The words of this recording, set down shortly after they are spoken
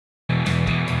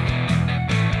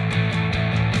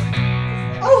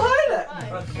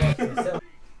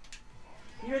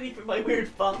my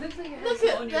weird bump. Look like your head's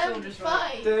not on your shoulders,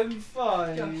 right? Them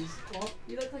thighs. Josh. What?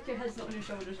 You look like your head's not on your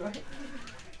shoulders, right?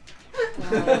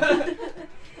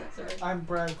 Sorry. I'm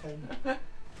broken. Her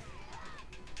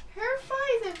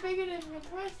thighs are bigger than your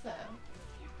torso.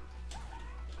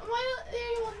 Am I not the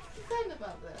only one concerned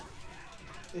about this?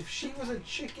 If she was a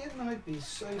chicken, I'd be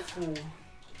so full.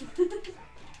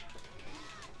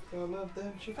 I love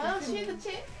them chicken. Oh, she's a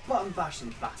chick. Button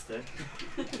bashing bastard.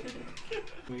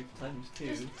 Move times 2.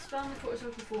 Just spam the quarter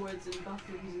circle forwards in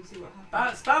bathrooms and see what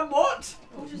happens. Spam what?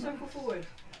 Quarter circle forward.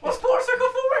 What's quarter circle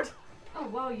forward? Oh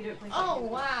wow, you don't play. Oh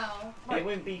wow. It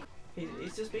won't be.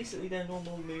 It's just basically their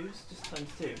normal moves, just times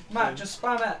 2. Matt, just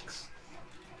spam X.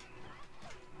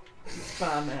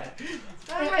 Spam it.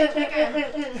 Right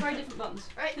trigger. Try different buttons.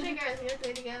 Right trigger. Let's do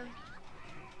it again.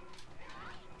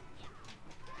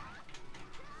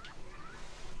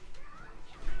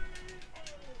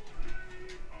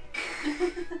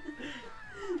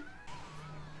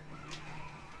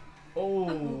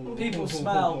 Oh. People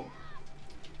smell.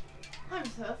 I'm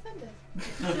so offended.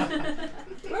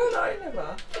 Well, I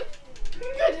never.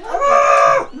 Good.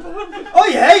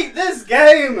 I hate this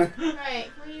game! Right,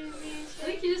 can you I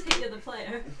think you just hit the other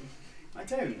player. I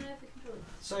don't.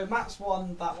 So Matt's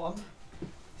won that one.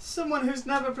 Someone who's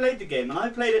never played the game, and I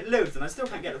played it loads, and I still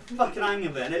can't get the fucking hang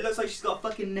of it, and it looks like she's got a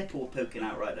fucking nipple poking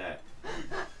out right there.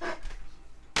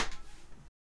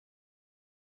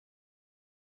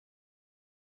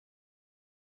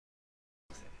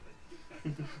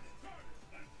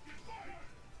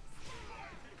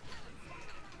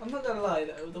 I'm not gonna lie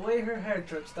though, the way her hair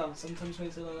drips down sometimes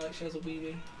makes it look like she has a wee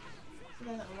wee. So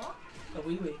then what? A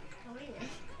wee wee. Oh, really?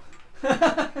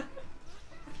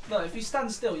 No, if you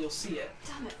stand still, you'll see it.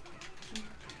 Damn it.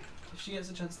 If she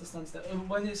gets a chance to stand still.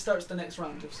 When it starts the next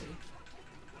round, you'll see.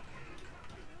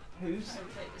 Who's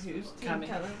Team Cammy.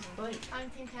 Cannon's fight? I'm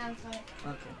Team Can's fight.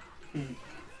 Okay.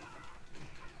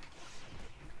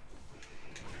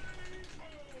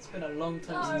 It's been a long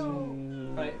time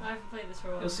since. Right. I haven't played this for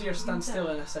a while. You'll see her stand still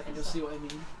in a second, you'll see what I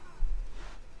mean.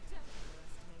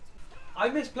 I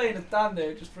miss playing with Dan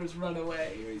there just for his run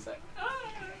away, where he's like, ah!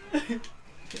 Oh,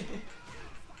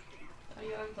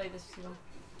 you haven't played this too long.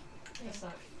 Yeah.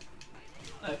 Suck.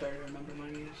 I barely remember my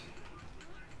moves.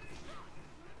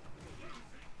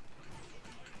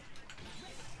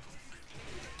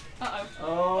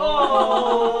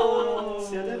 Oh!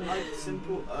 See, I don't like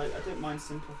simple. I don't mind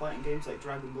simple fighting games like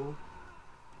Dragon Ball.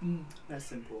 Mm. They're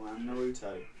simple, and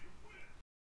Naruto.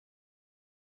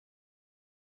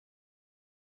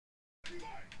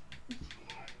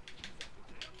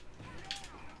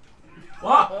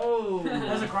 What? Oh!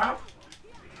 There's a crab?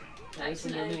 X and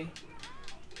Listen to A. me.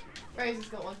 Rose has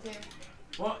got one too.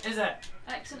 What is it?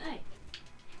 X and A.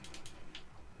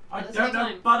 I At the don't same know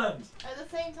time. buttons. At the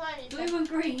same time, you Blue and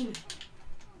green.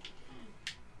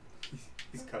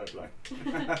 He's colourblind.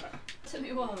 Took me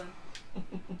a while then.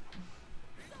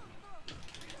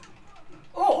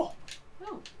 Oh!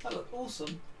 Oh. That looked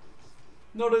awesome.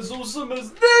 Not as awesome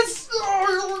as this!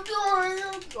 Oh!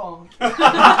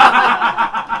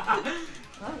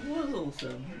 That was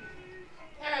awesome.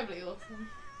 terribly awesome.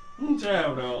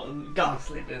 Terrible.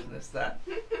 Ghastly business, that.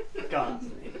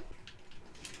 Ghastly.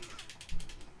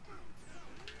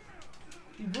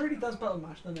 He really does button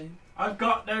mash, doesn't he? I've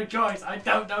got no choice. I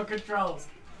don't know controls.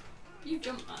 You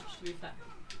jump match, to be fair.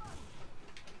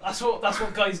 That's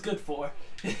what Guy's good for.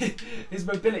 His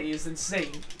mobility is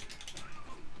insane.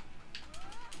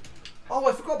 Oh,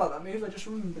 I forgot about that move. I just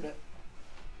remembered it.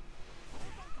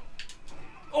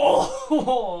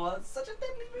 Oh, that's such a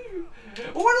deadly move.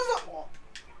 What is that? Oh.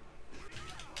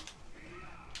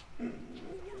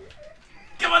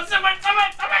 Come on, someone!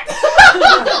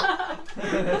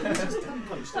 Just tongue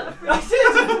punched her. That's it.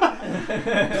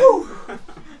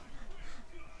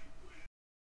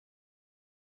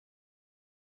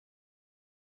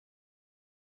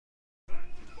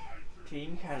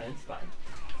 Team Cannon's fine.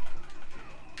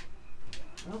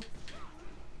 Oh.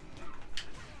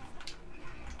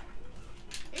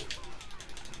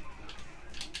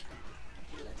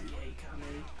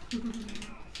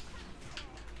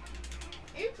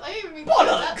 Oops, I didn't even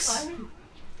Bollocks! that time.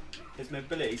 His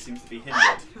mobility seems to be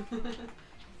hindered.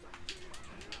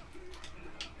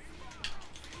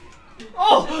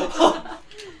 Oh!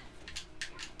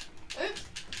 Oops.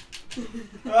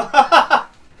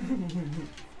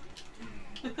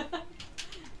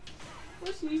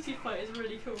 Watching YouTube fight is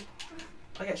really cool.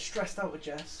 I get stressed out with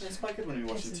Jess. It's quite good when you're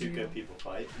watching two good people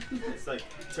fight. It's like,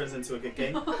 it turns into a good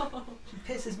game. She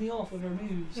pisses me off with her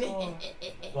moves. Oh.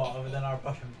 What, other than our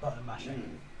button mashing?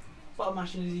 Mm. Button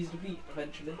mashing is easy to beat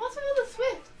eventually. What's with all the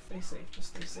Swift? Stay safe,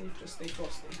 just stay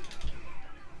frosty.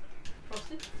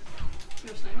 Frosty.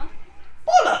 You're a snowman.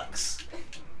 Bollocks!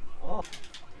 Oh.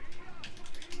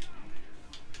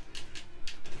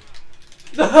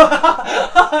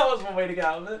 That was one way to get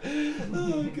out of it.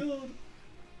 Oh god.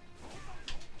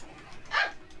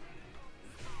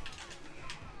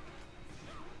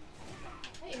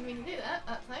 I didn't mean to do that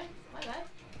time. My bad.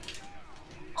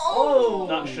 Oh!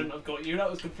 That shouldn't have got you. That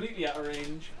was completely out of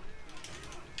range.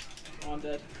 Oh, I'm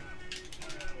dead.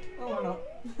 Oh, why not?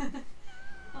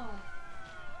 Oh.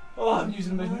 Oh, I'm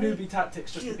using my newbie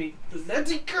tactics just to beat the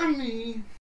Letty Gummy.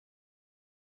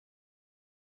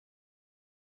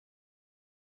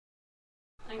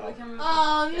 Angle the camera.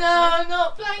 Oh Get no, aside.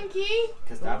 not Blanky.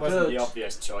 Because that wasn't the Good.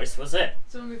 obvious choice, was it?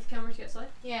 Someone move the camera to get aside.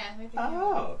 Yeah. I think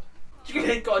Oh. You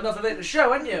ain't got enough of it to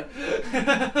show, ain't you?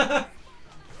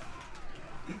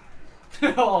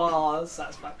 Oh, that's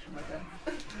satisfaction right there.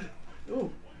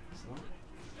 Ooh, that's not.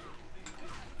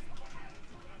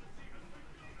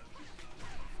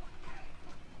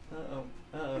 Uh-oh,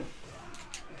 uh-oh.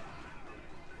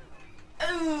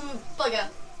 Oh, bugger.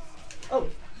 Oh!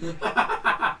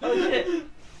 Oh shit!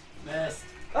 Missed.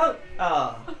 Oh!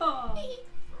 Ah! Oh.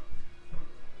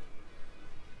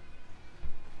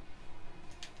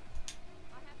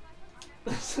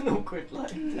 That's an awkward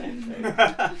like thing.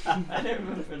 I don't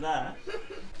remember that.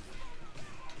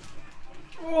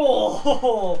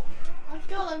 Oh! My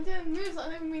god, I'm doing moves I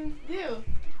didn't mean to do.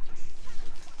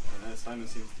 I know, Simon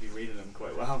seems to be reading them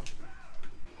quite well.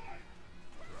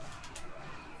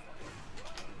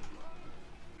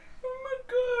 Oh my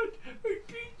god! I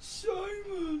beat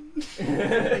Simon!